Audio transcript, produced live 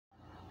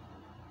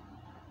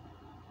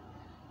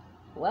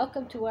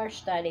Welcome to our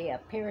study of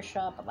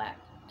Balak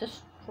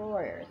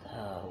Destroyer,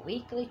 the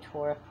weekly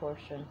Torah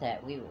portion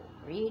that we will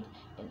read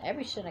in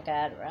every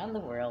synagogue around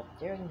the world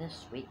during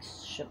this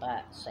week's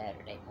Shabbat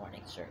Saturday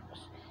morning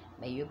service.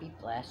 May you be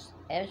blessed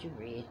as you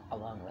read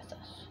along with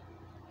us.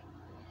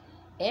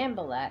 And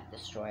Balak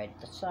destroyed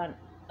the son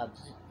of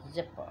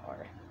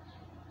Zippor,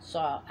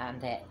 saw on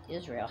that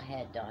Israel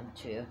had done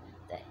to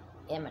the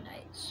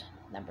Ammonites.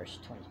 Numbers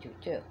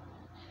 22:2.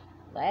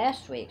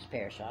 Last week's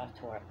Parashah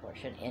Torah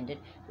portion ended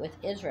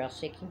with Israel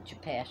seeking to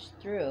pass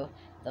through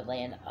the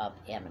land of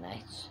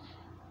Ammonites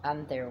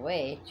on their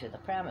way to the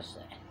Promised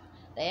Land.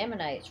 The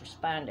Ammonites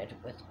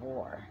responded with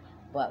war,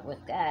 but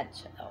with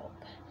God's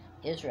help,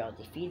 Israel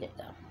defeated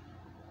them.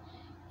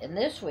 In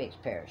this week's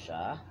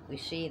Parashah, we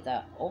see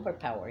the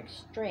overpowering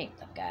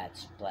strength of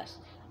God's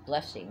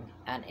blessing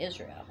on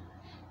Israel.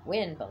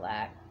 When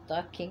Balak,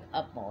 the king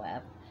of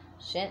Moab,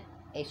 sent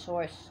a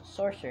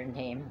sorcerer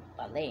named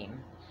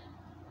Balaam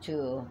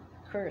to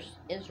curse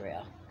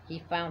Israel, he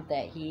found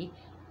that he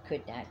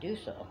could not do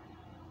so.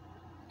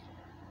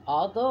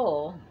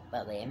 Although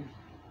Balaam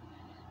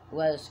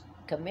was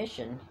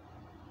commissioned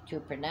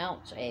to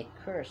pronounce a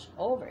curse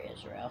over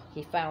Israel,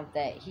 he found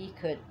that he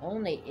could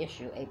only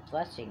issue a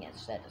blessing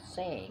instead of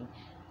saying,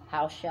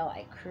 "How shall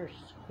I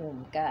curse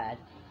whom God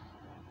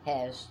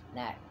has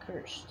not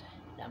cursed?"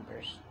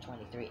 Numbers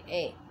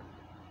 23:8.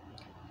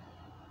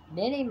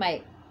 Many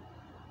might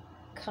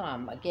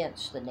come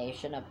against the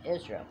nation of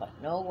Israel,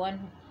 but no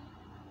one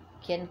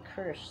can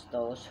curse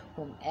those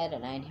whom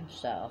Adonai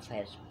himself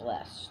has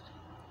blessed.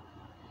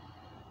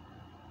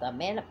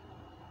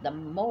 The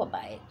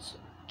Moabites,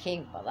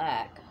 King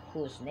Balak,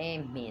 whose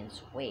name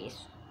means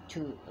waste,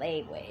 to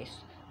lay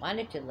waste,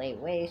 wanted to lay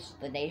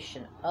waste the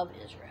nation of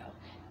Israel.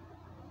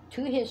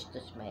 To his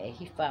dismay,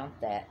 he found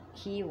that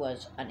he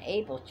was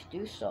unable to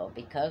do so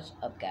because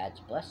of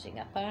God's blessing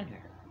upon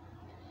her.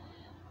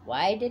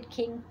 Why did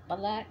King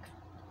Balak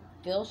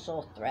feel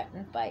so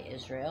threatened by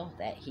Israel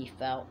that he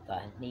felt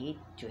the need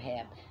to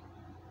have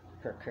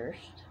her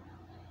cursed?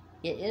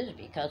 It is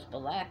because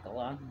Balak,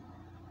 along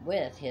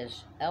with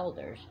his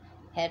elders,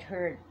 had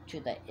heard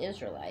to the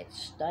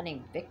Israelites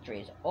stunning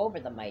victories over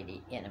the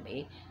mighty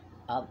enemy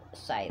of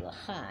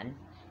Sihon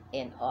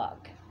and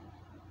Og.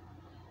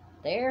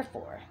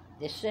 Therefore,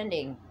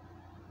 deciding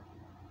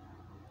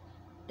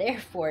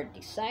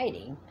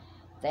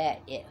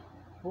that it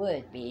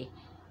would be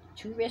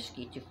too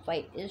risky to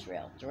fight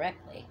Israel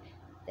directly,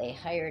 they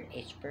hired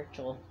a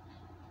spiritual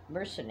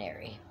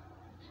mercenary,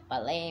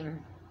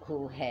 Balaam,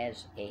 who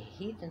has a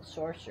heathen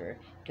sorcerer,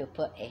 to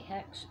put a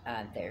hex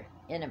on their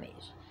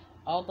enemies.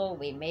 Although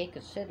we may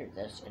consider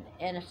this an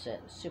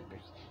innocent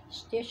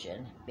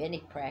superstition,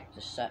 many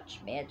practice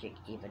such magic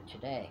even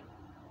today.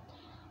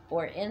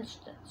 For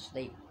instance,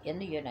 in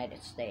the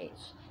United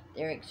States,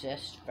 there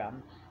exists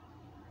from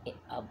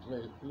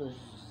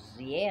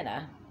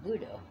Louisiana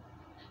voodoo,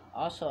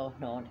 also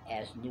known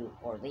as New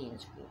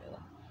Orleans voodoo.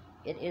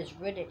 It is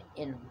rooted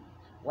in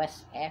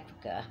West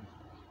Africa,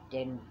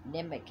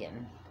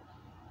 Dominican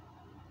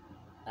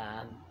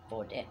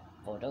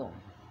voodoo,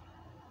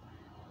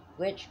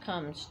 which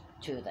comes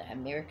to the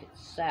American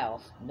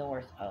South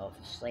north of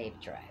slave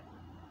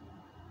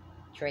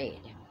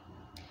trade.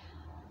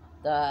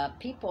 The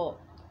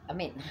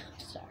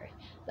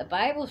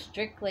Bible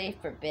strictly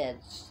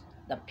forbids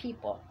the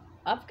people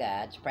of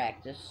God to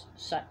practice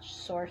such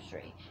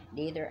sorcery.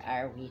 Neither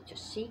are we to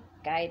seek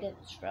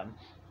guidance from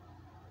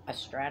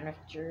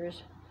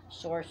astrologers,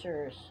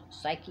 sorcerers,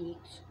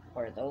 psychics,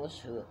 or those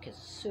who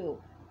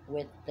consult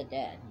with the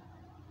dead.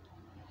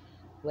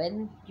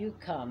 When you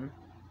come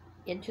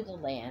into the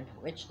land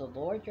which the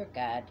Lord your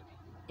God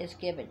is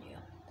giving you,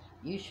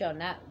 you shall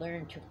not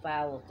learn to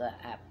follow the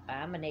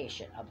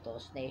abomination of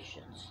those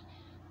nations.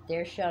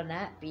 There shall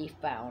not be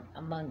found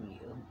among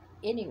you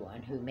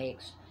anyone who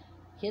makes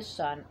his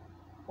son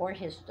or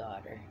his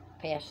daughter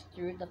pass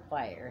through the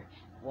fire,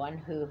 one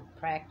who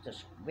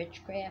practices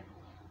witchcraft,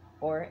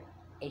 or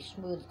a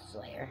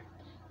smoothsayer,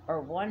 or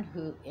one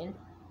who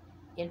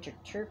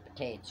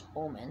interprets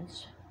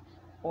omens,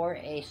 or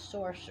a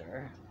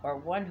sorcerer, or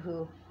one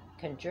who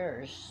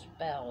conjures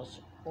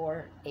spells,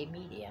 or a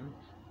medium,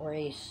 or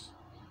a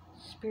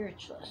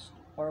spiritualist,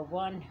 or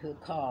one who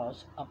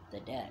calls up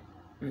the dead.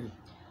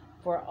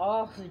 For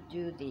all who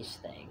do these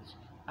things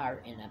are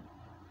an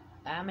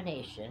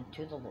abomination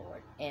to the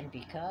Lord, and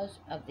because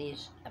of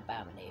these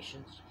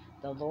abominations,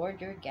 the Lord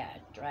your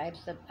God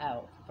drives them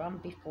out from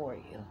before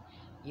you.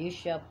 You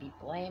shall be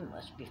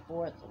blameless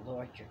before the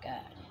Lord your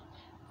God.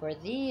 For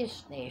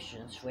these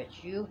nations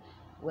which you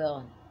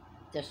will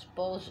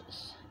dispose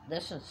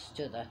listens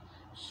to the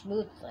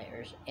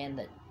smoothsayers and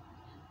the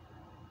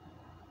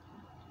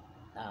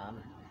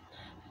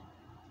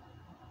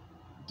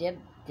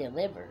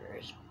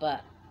deliverers,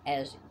 but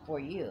as for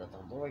you,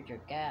 the Lord your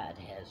God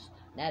has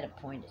not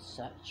appointed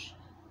such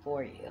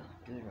for you.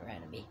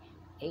 Deuteronomy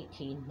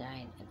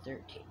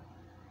 18:9-13.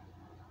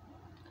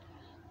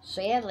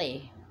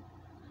 Sadly,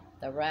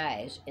 the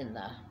rise in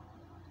the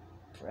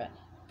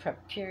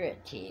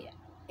prosperity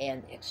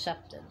and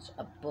acceptance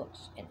of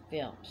books and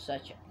films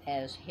such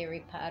as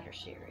Harry Potter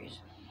series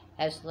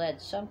has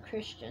led some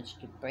Christians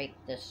to break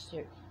this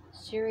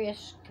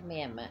serious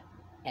commandment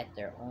at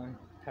their own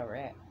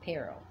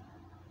peril.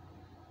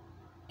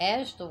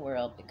 As the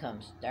world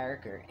becomes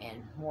darker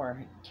and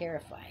more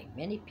terrifying,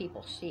 many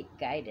people seek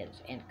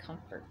guidance and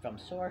comfort from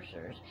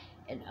sorcerers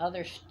and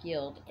others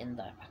skilled in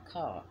the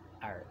occult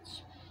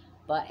arts.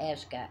 But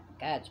as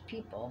God's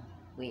people,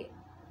 we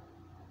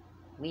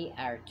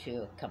are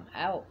to come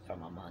out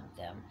from among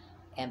them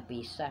and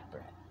be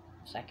separate.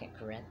 2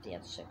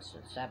 Corinthians 6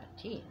 and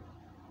 17.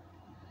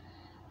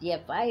 The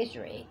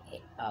advisory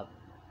of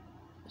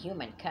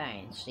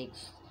humankind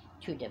seeks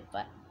to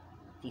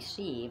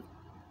deceive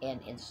and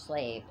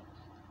enslave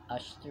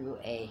us through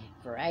a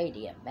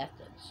variety of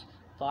methods: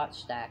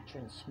 false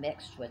doctrines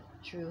mixed with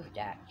true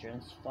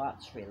doctrines,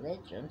 false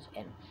religions,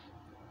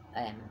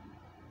 and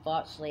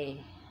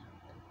falsely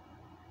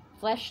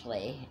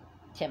fleshly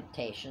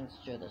temptations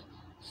through the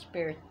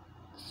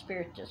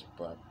spiritist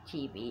book,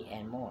 TV,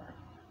 and more.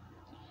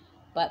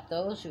 But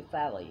those who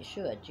follow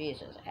Yeshua,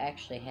 Jesus,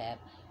 actually have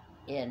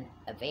an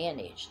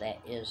advantage that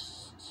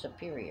is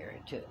superior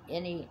to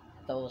any of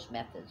those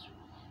methods.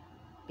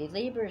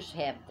 Believers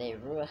have the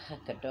Ruach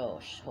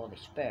HaKadosh, Holy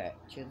Spirit,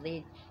 to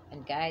lead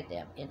and guide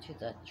them into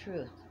the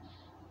truth.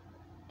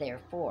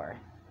 Therefore,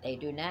 they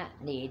do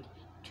not need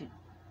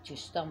to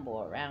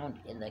stumble around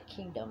in the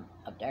kingdom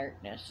of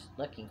darkness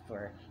looking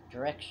for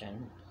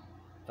direction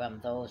from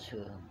those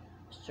who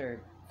serve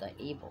the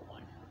evil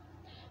one.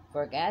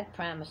 For God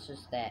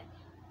promises that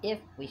if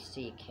we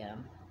seek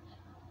Him,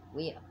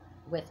 we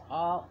with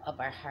all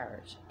of our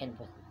hearts and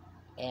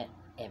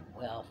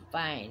will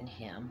find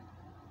Him.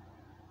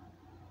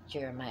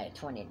 Jeremiah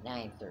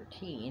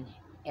 29:13,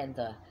 and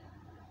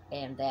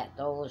that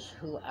those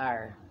who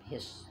are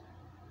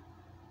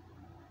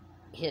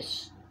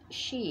his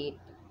sheep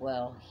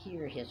will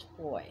hear his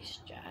voice.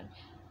 John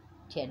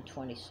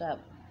 10:27.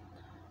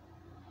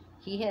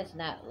 He has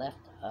not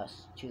left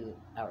us to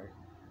our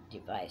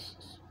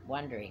devices,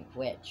 wondering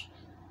which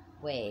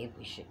way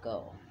we should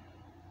go.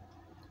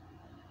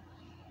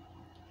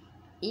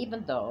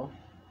 Even though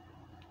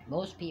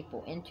most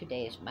people in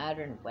today's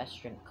modern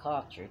Western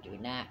culture do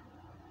not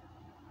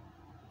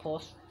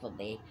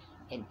purposefully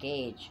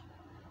engage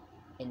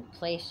in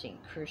placing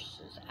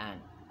curses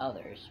on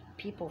others,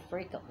 people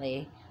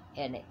frequently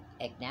and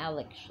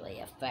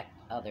acknowledgedly affect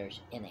others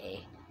in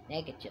a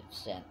negative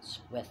sense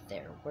with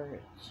their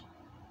words.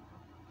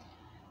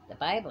 The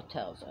Bible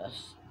tells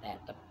us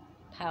that the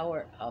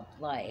power of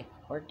life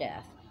or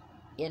death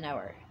in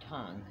our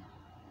tongue,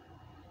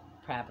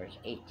 Proverbs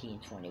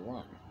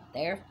 18:21.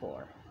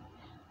 Therefore,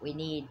 we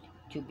need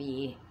to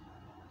be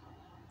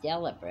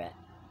deliberate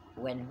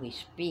when we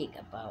speak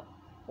about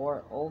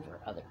or over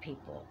other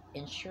people,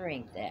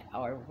 ensuring that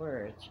our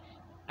words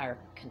are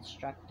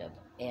constructive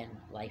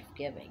and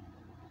life-giving.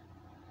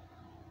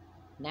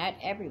 Not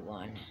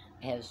everyone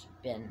has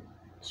been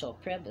so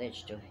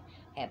privileged to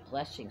have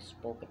blessings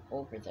spoken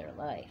over their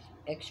life,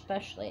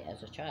 especially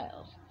as a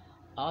child.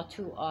 All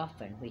too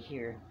often we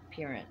hear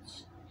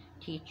parents,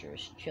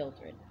 teachers,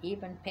 children,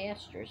 even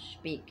pastors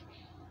speak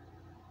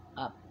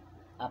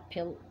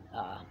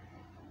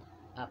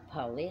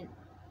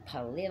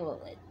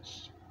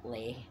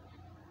politically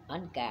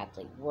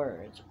ungodly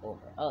words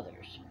over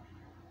others.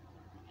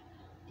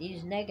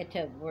 These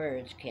negative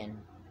words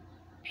can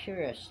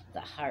pierce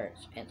the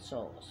hearts and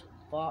souls.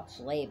 False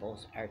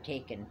labels are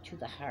taken to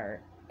the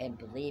heart and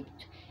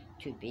believed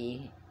to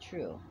be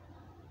true,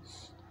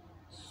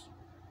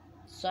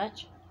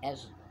 such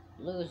as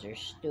loser,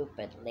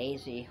 stupid,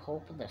 lazy,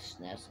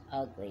 hopelessness,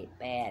 ugly,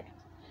 bad,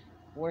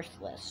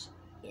 worthless,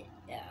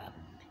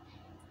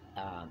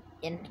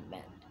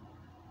 intimate,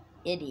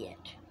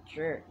 idiot,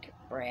 jerk,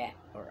 brat,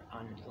 or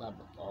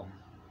unlovable.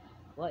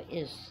 What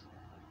is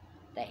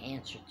the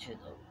answer to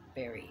the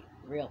very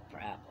real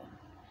problem?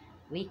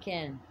 We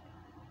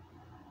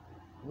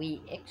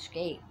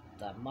escape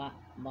the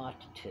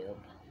multitude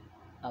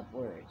of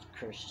words,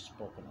 curses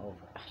spoken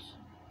over us.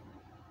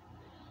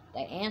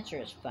 The answer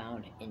is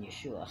found in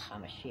Yeshua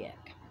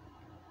HaMashiach,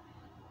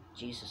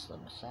 Jesus the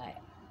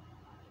Messiah.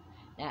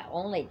 Not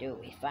only do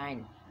we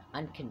find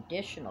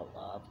unconditional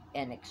love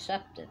and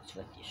acceptance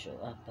with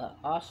Yeshua, but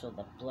also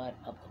the blood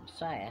of the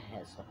Messiah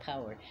has the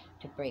power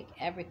to break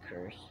every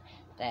curse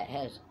that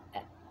has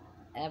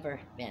ever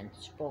been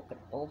spoken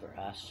over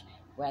us,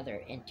 whether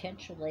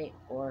intentionally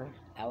or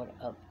out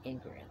of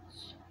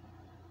ignorance.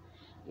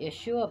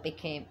 Yeshua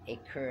became a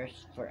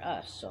curse for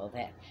us so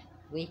that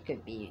we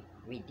could be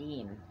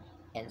redeemed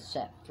and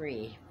set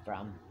free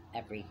from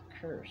every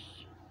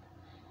curse.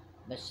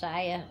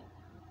 Messiah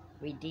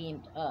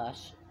redeemed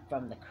us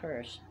from the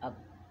curse of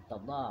the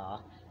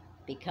law,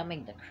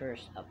 becoming the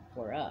curse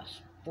for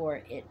us. For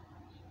it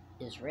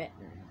is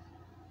written,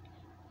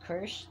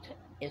 "Cursed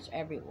is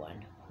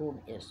everyone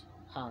whom is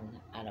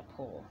hung on a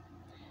pole."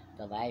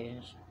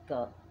 Galatians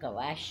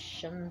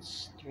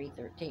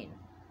 3:13.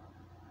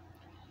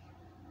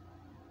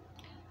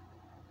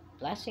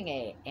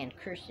 Blessing and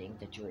cursing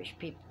the Jewish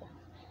people.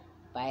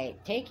 By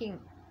taking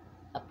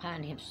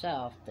upon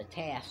himself the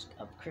task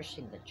of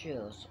cursing the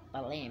Jews,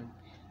 Balaam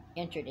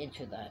entered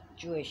into the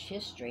Jewish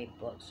history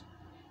books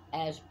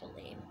as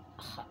Balaam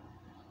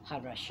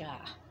Harasha.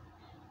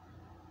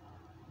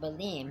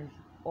 Balaam,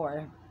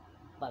 or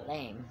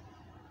Balaam,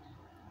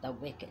 the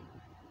wicked.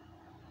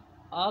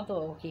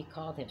 Although he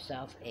called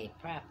himself a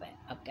prophet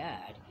of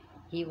God,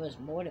 he was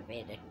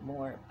motivated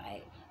more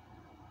by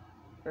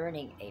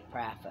earning a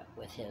profit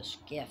with his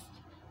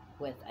gift,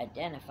 with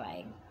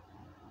identifying,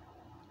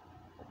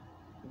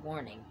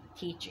 warning,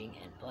 teaching,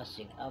 and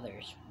blessing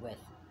others with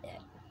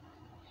it.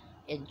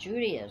 In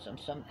Judaism,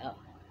 some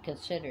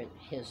consider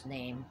his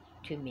name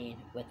to mean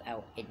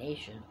without a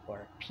nation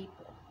or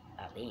people,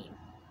 Alim,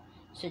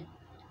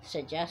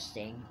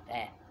 suggesting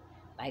that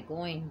by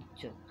going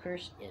to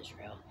curse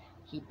Israel,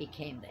 he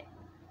became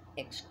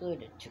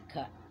excluded to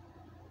cut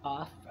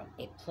off from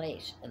a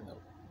place in the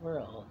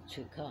world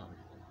to come.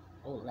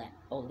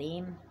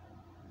 Olim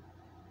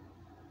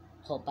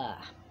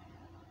Hobah.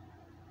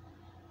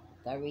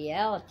 The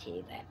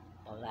reality that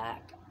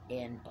Balak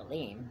and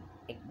Balaam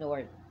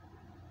ignored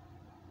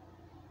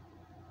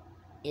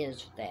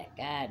is that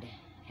God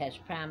has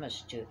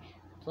promised to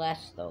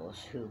bless those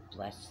who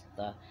bless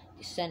the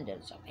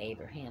descendants of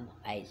Abraham,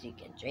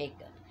 Isaac, and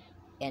Jacob,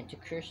 and to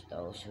curse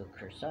those who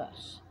curse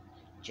us.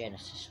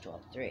 Genesis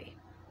 12:3.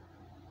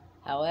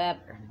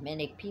 However,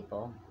 many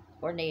people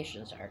or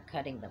nations are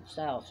cutting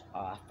themselves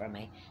off from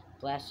a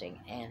blessing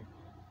and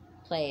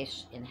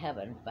place in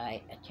heaven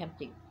by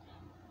attempting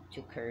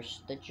to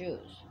curse the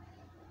Jews.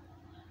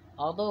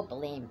 Although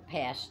Balaam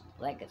passed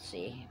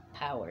legacy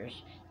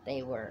powers,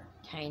 they were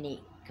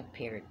tiny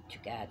compared to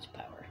God's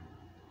power.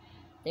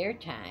 There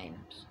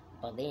times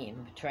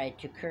Balaam tried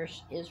to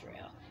curse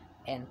Israel,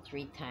 and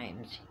 3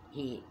 times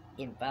he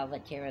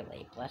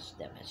involuntarily blessed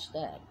them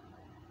instead.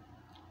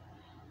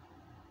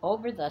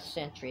 Over the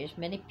centuries,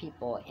 many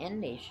people and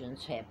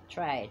nations have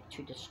tried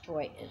to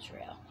destroy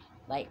Israel,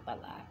 like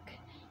Balak,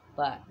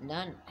 but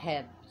none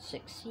have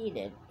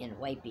succeeded in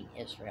wiping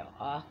Israel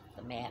off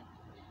the map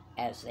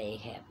as they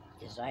have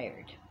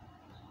desired.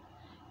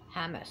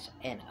 Hamas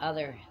and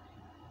other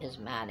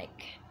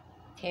Islamic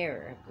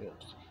terror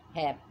groups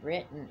have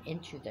written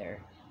into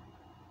their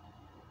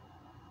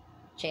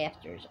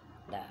chapters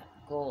the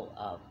goal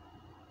of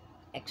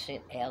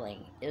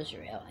exiling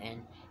Israel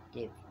and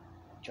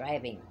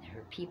driving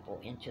her people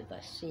into the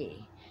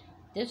sea.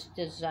 This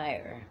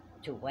desire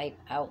to wipe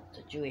out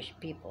the Jewish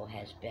people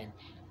has been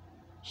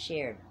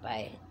shared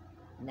by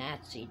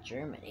Nazi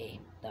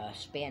Germany, the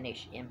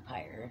Spanish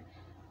Empire,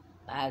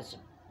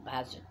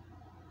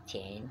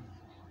 Byzantine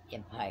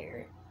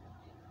Empire,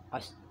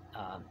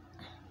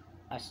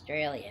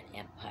 Australian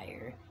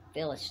Empire,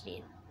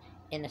 Philistine,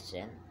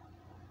 Innocent,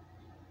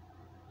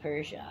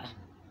 Persia,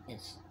 and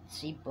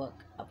see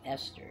Book of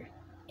Esther,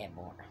 and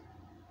more.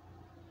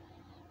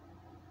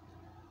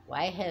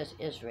 Why has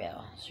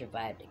Israel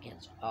survived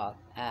against all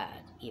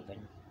odds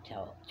even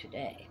till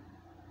today?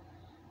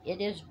 It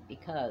is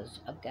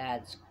because of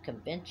God's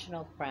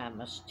conventional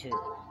promise to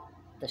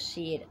the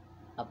seed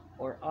of,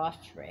 or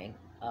offspring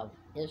of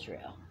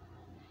Israel.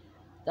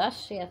 Thus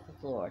saith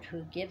the Lord,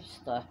 who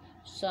gives the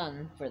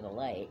sun for the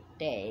light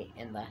day,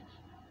 and the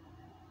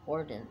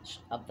ordinance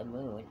of the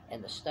moon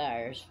and the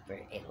stars for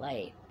a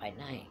light by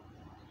night.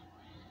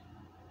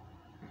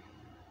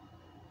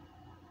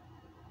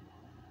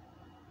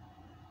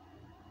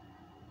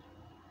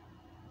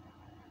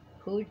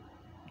 Who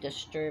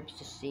disturbs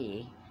the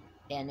sea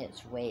and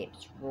its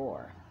waves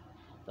roar?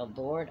 The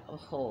Lord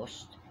of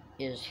hosts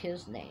is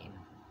his name.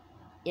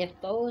 If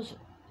those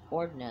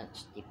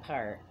ordinances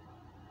depart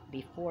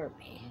before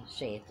me,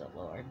 saith the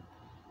Lord,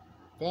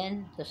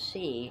 then the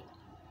seed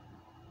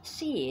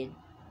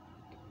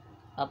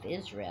of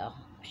Israel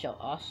shall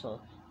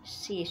also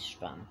cease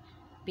from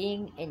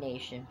being a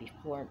nation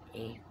before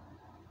me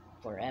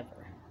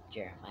forever.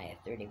 Jeremiah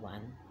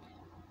 31,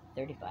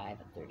 35,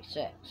 and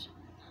 36.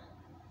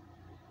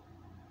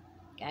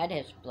 God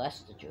has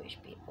blessed the Jewish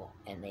people,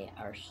 and they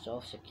are so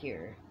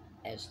secure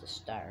as the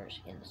stars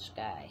in the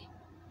sky.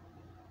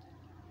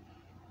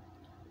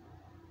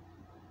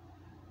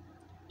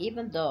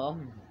 Even though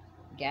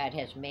God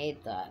has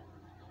made the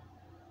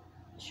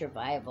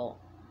survival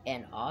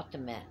and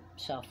ultimate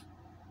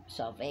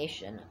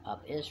salvation of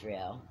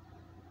Israel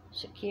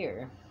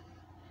secure,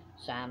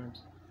 Psalm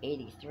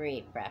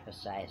 83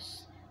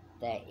 prophesies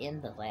that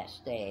in the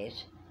last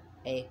days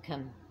a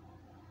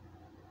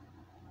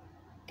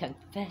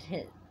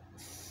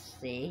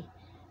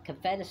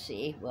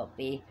confederacy will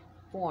be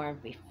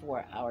formed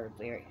before our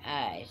very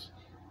eyes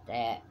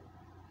that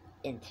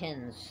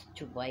intends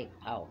to wipe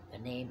out the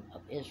name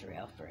of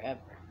Israel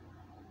forever.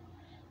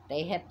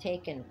 They have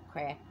taken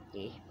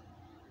crafty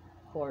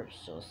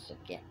courses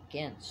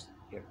against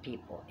your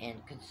people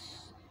and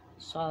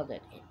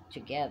consulted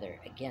together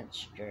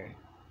against your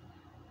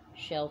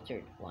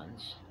sheltered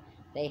ones.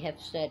 They have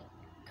said,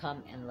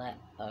 come and let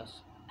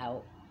us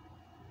out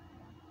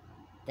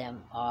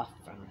them off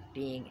from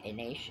being a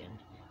nation,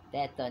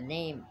 that the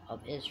name of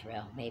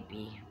Israel may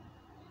be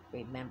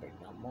remembered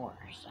no more.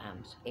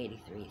 Psalms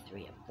 83,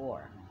 3 and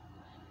 4.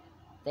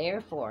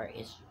 Therefore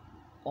is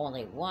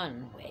only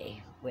one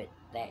way with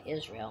that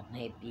Israel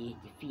may be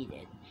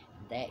defeated,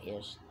 and that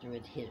is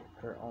through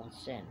her own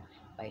sin,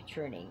 by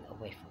turning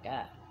away from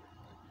God.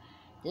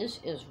 This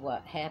is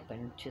what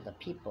happened to the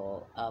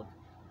people of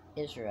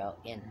Israel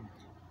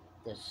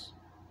this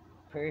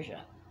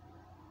Persia.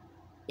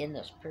 In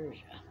this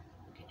Persia.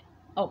 Okay.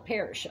 Oh,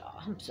 Persia,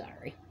 I'm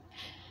sorry.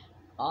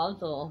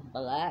 Although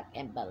Balak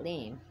and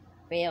Balaam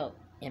failed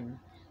in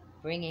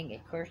bringing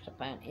a curse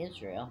upon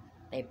Israel,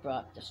 they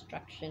brought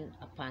destruction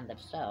upon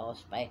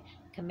themselves by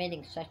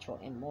committing sexual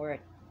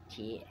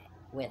immorality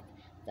with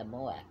the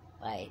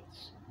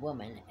Moabites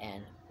woman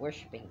and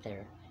worshiping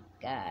their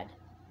god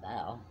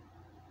Baal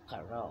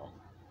Paro.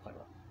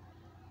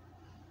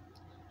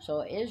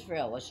 So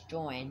Israel was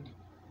joined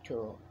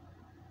to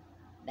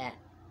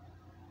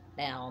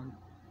Baal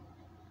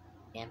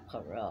and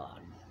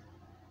Paran,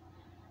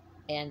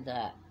 and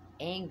the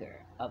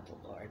anger of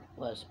the Lord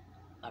was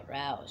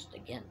aroused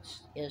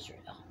against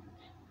Israel.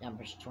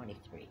 Numbers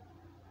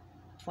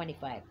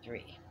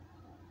 25:3.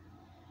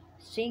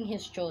 Seeing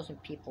his chosen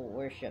people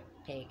worship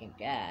pagan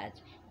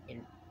gods,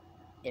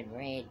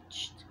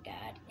 enraged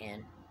God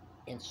and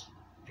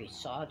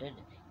resulted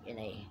in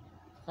a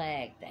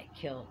plague that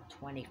killed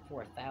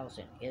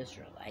 24,000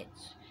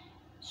 Israelites.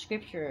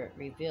 Scripture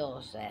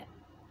reveals that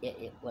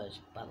it was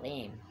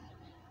Balaam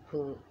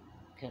who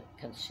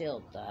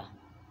concealed the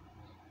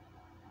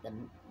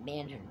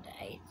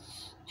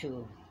Mennonites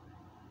to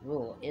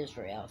rule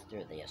Israel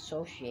through the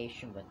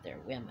association with their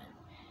women.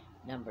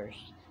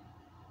 Numbers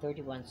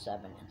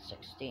 31:7 and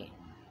 16.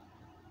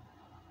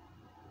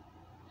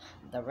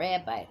 The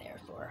rabbi,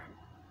 therefore,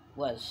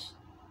 was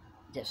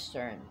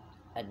discerned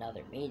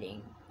another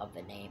meaning of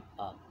the name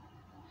of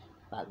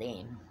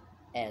Balaam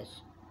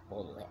as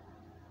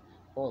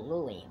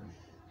Oluim,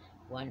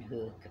 one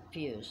who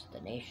confused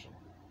the nation.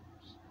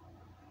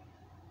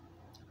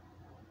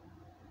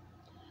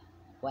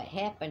 What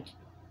happened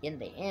in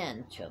the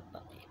end to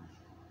Balaam?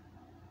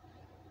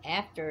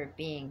 After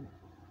being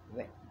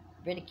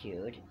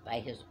ridiculed by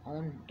his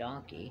own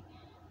donkey,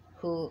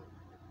 who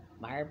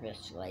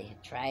marvelously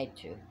tried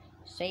to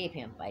save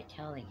him by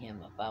telling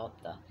him about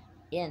the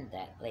end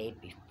that lay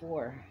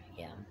before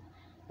him,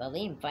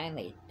 Balaam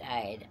finally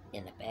died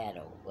in a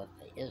battle with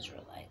the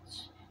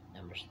Israelites.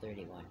 Numbers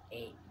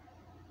 31:8.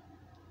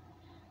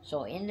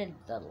 So ended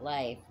the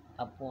life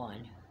of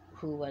one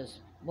who was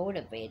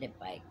motivated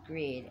by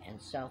greed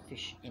and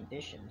selfish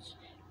ambitions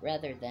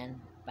rather than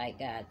by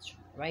God's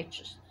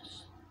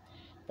righteousness.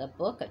 The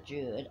book of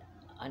Jude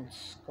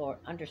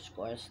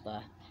underscores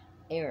the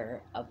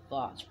error of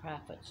false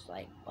prophets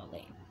like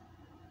Balaam.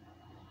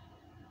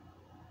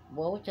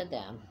 Woe to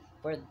them,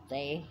 for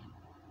they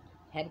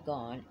have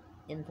gone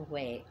in the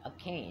way of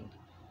Cain,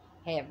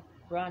 have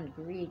run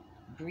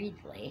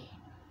greedily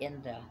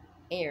in the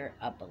error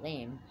of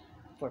Balaam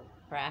for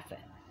profit,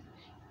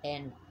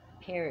 and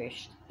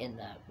perished in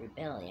the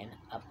rebellion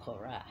of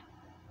Torah.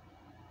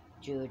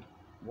 Jude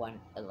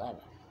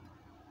 1:11.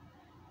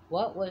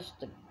 What was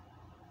the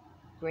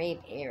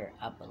grave error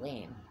of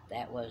Balaam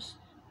that was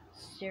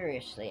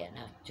seriously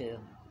enough to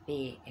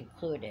be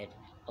included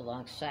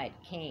alongside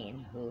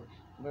Cain, who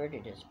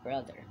murdered his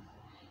brother,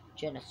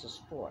 Genesis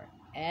 4,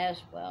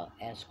 as well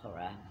as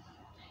Korah,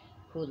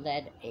 who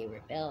led a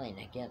rebellion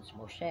against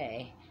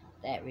Moshe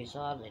that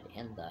resulted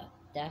in the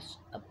deaths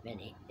of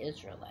many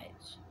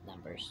Israelites,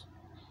 Numbers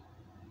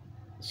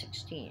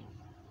 16.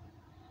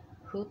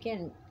 Who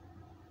can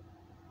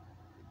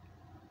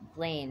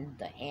glean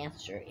the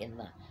answer in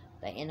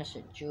the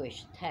innocent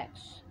Jewish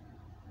text,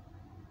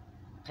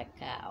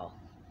 Kakao,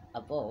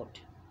 a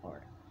vote,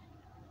 or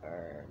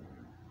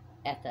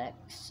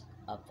ethics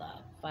of the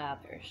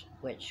fathers,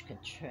 which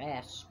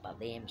contrasts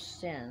Balaam's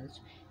sins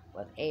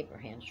with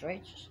Abraham's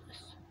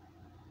righteousness?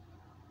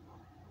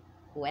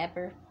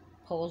 Whoever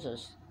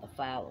poses the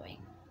following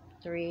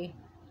three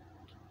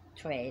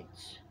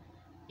traits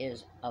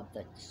is of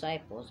the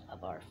disciples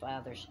of our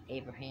fathers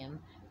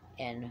Abraham,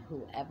 and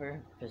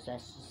whoever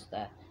possesses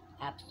the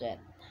opposite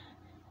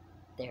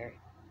their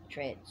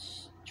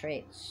traits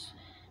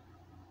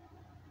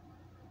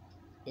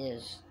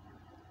is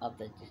of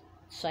the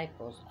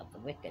disciples of the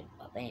wicked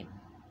Balaam.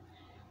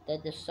 The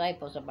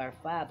disciples of our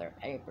father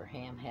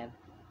Abraham have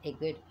a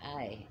good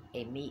eye,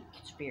 a meek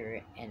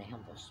spirit, and a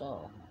humble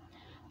soul.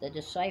 The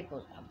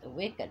disciples of the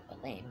wicked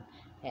Balaam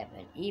have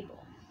an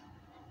evil,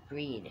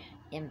 greed,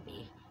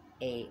 envy,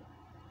 a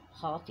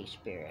haughty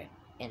spirit,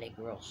 and a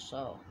gross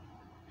soul.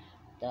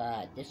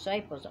 The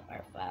disciples of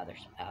our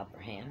fathers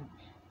Abraham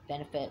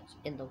benefit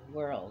in the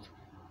world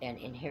and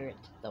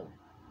inherit the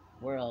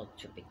world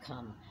to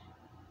become,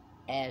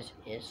 as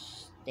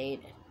is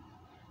stated,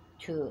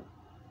 to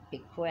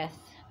bequeath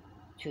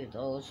to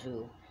those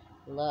who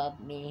love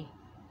me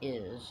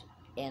is,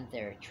 and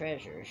their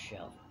treasures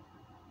shall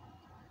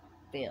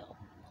fill.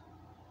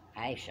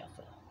 I shall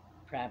fill.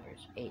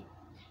 Proverbs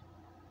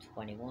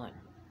 8:21.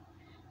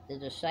 The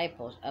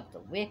disciples of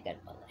the wicked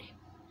Balaam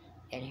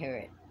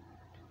inherit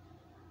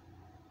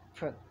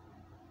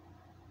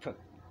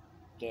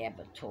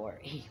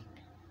purgatory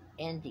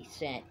and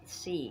descend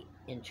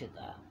into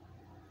the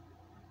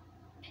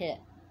pit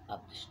of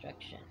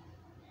destruction,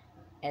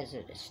 as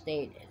it is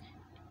stated,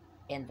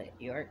 and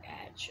your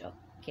God shall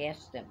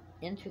cast them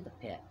into the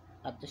pit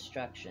of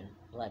destruction,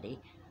 bloody,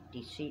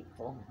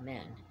 deceitful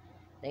men.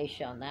 They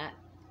shall not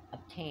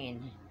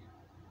obtain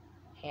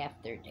half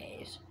their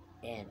days,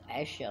 and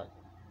I shall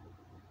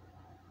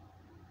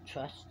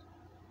trust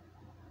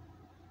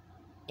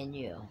in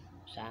you.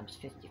 Psalms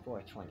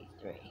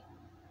 54:23.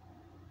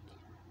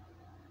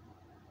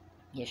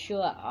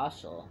 Yeshua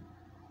also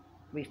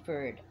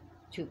referred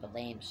to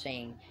Balaam,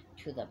 saying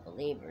to the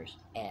believers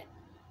at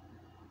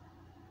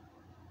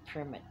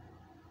Pergamum,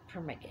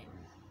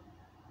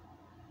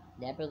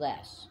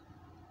 nevertheless,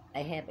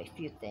 I have a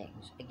few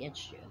things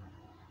against you.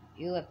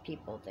 You have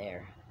people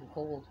there who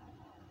hold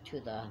to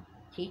the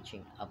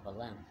teaching of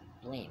Balaam,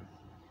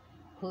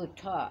 who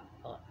taught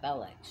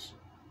Balak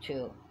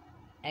to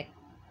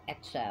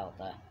exile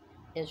the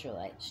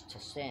Israelites to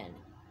sin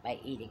by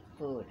eating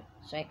food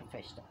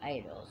sacrificed to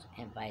idols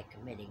and by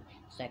committing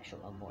sexual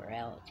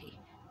immorality,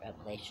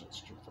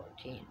 Revelations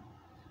 2:14.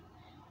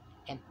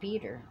 And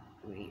Peter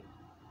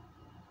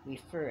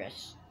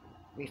refers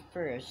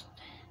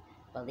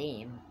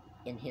Balaam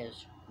in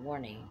his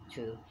warning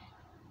to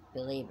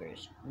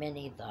believers.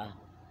 May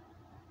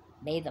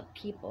the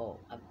people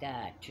of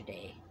God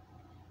today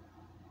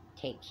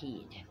take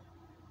heed.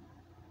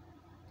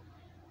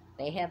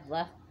 They have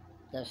left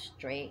the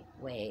straight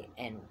way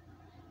and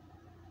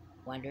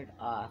wandered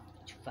off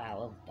to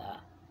follow the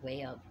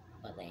way of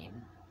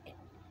Balaam,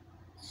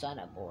 son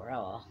of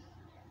Beor,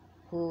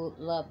 who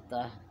loved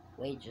the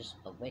wages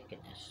of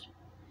wickedness.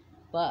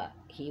 But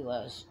he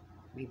was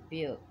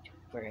rebuked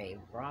for a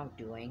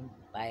wrongdoing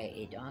by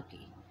a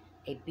donkey,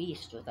 a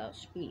beast without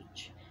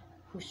speech,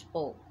 who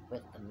spoke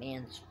with the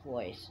man's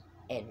voice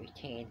and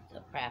retained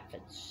the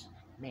prophet's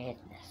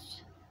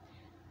madness.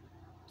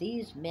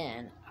 These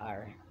men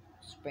are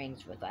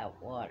springs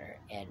without water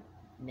and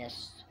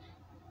mists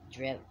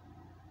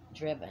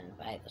driven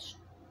by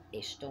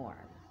a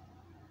storm,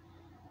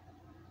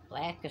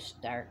 blackest,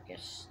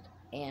 darkest,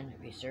 and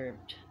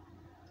reserved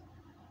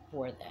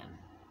for them,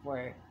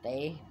 for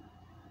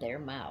their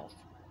mouth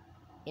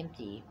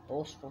empty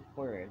boastful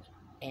words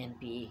and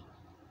be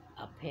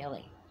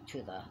appealing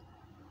to the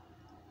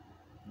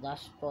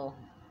lustful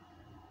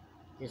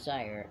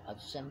desire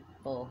of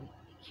sinful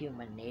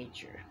human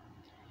nature.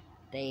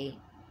 They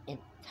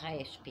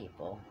entice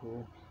people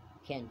who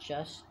can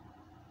just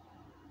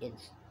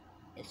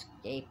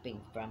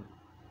escaping from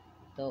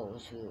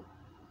those who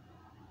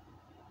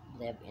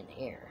live in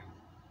error.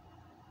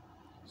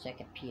 2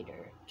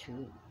 Peter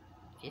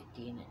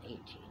 2:15 and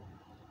 18.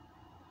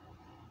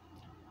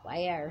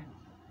 Why are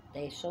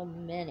there so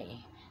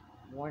many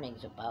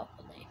warnings about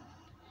Balaam,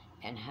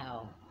 and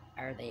how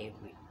are they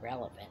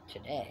relevant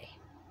today?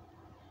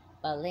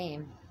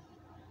 Balaam,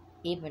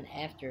 even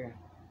after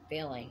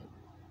failing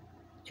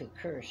to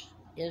curse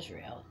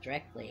Israel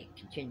directly,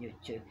 continued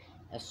to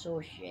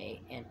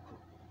associate and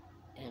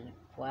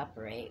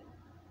cooperate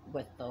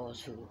with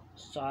those who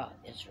saw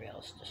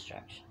Israel's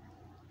destruction.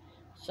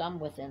 Some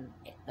within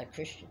the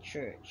Christian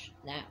church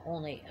not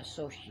only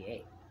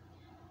associate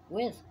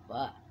with,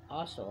 but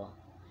also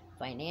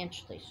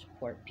financially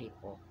support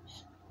people,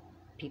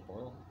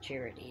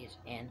 charities,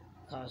 and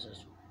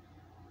causes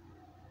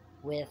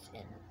with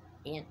an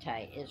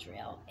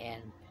anti-Israel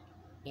and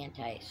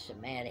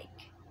anti-Semitic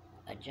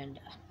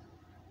agenda.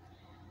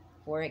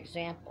 For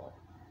example,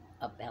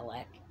 of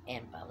Balak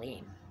and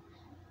Balaam,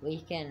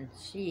 we can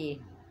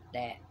see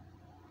that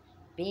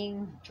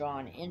being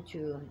drawn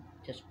into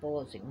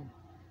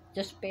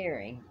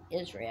despairing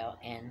Israel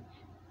and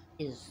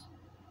is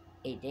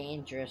a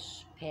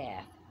dangerous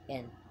path,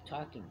 and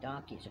talking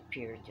donkeys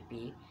appear to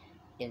be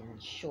in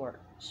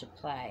short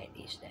supply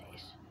these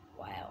days.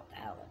 Wild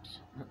olives.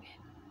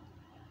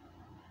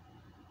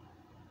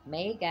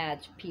 May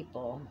God's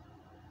people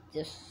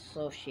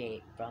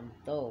dissociate from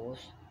those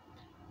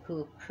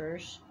who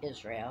curse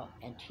Israel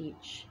and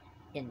teach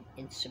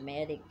in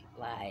Semitic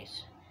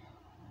lies.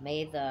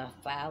 May the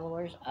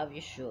followers of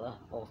Yeshua,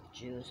 both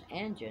Jews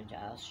and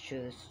Gentiles,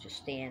 choose to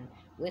stand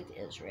with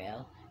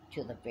Israel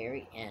to the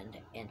very end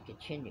and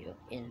continue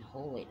in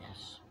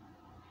holiness.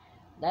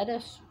 Let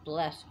us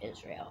bless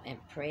Israel and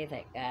pray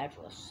that God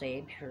will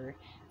save her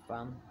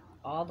from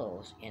all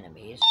those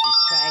enemies who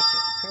try to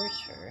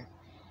curse her.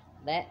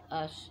 Let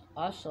us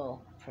also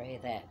pray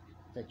that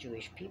the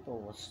Jewish people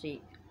will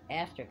seek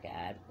after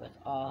God with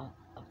all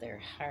of their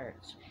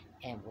hearts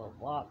and will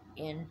walk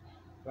in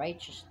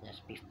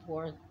righteousness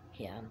before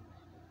Him.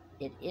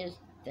 It is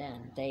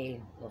then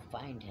they will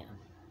find Him.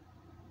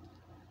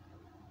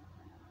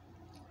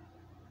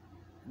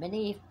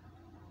 Many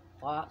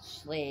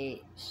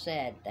falsely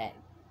said that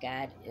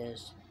God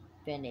is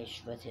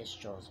finished with His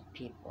chosen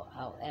people.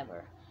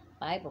 However,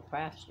 Bible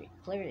prophecy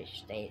clearly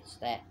states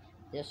that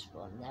this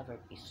will never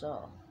be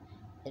so.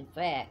 In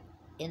fact,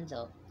 in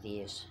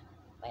these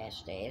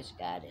last days,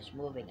 God is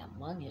moving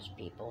among His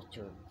people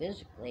to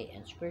physically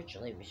and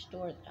spiritually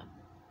restore them.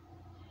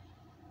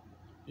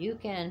 You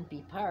can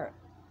be part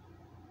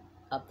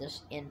of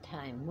this end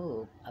time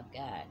move of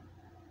God.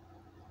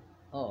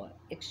 Oh,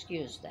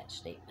 excuse that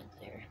statement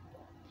there.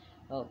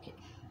 Okay.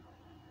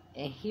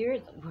 And hear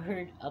the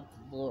word of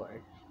the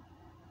Lord,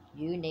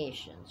 you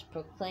nations.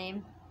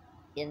 Proclaim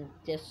in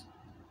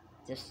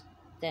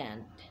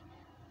distant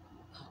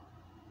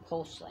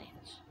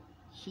coastlands.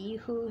 He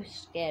who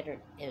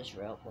scattered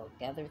Israel will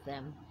gather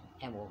them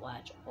and will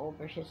watch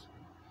over his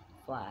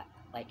flock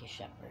like a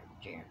shepherd.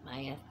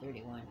 Jeremiah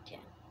 31:10.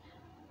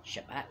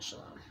 Shabbat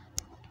Shalom.